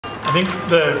I think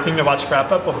the thing to watch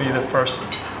wrap up will be the first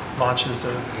launches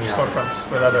of storefronts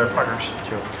with other partners.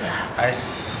 Sure.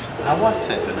 I was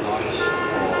at the launch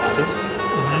for Asus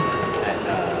at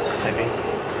Taipei.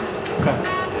 Okay.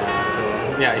 So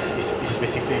yeah, it's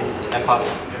basically apart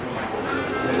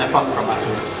from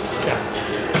Asus.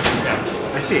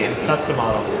 Yeah. I see it. That's the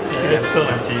model. Yeah, it's still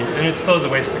empty. And it still has a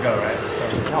ways to go, right? So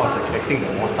I was expecting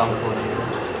the most downfall.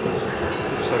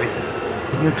 Sorry.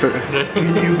 It's okay.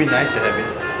 It would be nice to have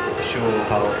it. Show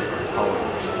how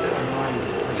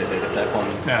the platform.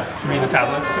 yeah. You mean the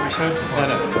tablets that we showed? No,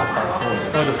 last time phone.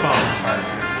 Oh, the phone. Sorry.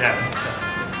 Yeah. Yes.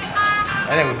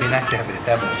 I think it would be nice to have the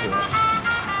tablet too.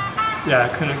 Yeah, I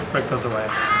couldn't break those away.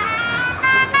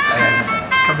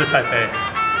 Come to Taipei.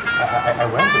 I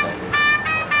went to that.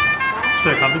 To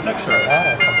Computex or?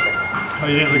 Oh,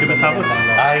 you didn't look at the tablets?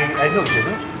 I looked,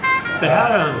 didn't it? They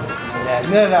had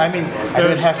No, I mean, I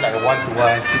don't have like a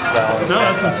one-to-one, sit-down. No,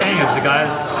 that's what I'm saying is the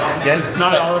guys, Yes,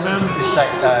 not like, all of them. It's like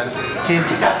chained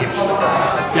to the hips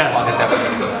Yes. on the tablet.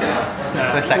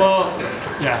 Yeah. So it's like, Well,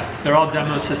 yeah, they're all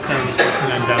demo systems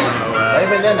working on demo OS.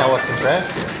 even then I was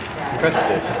impressed with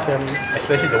the system,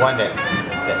 especially the one that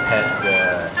has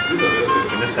the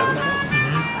Windows 7 on it.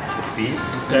 The speed.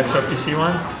 The XRPC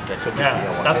one? The XRPC Yeah,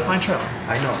 one. that's Pine Trail.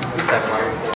 I know. It's like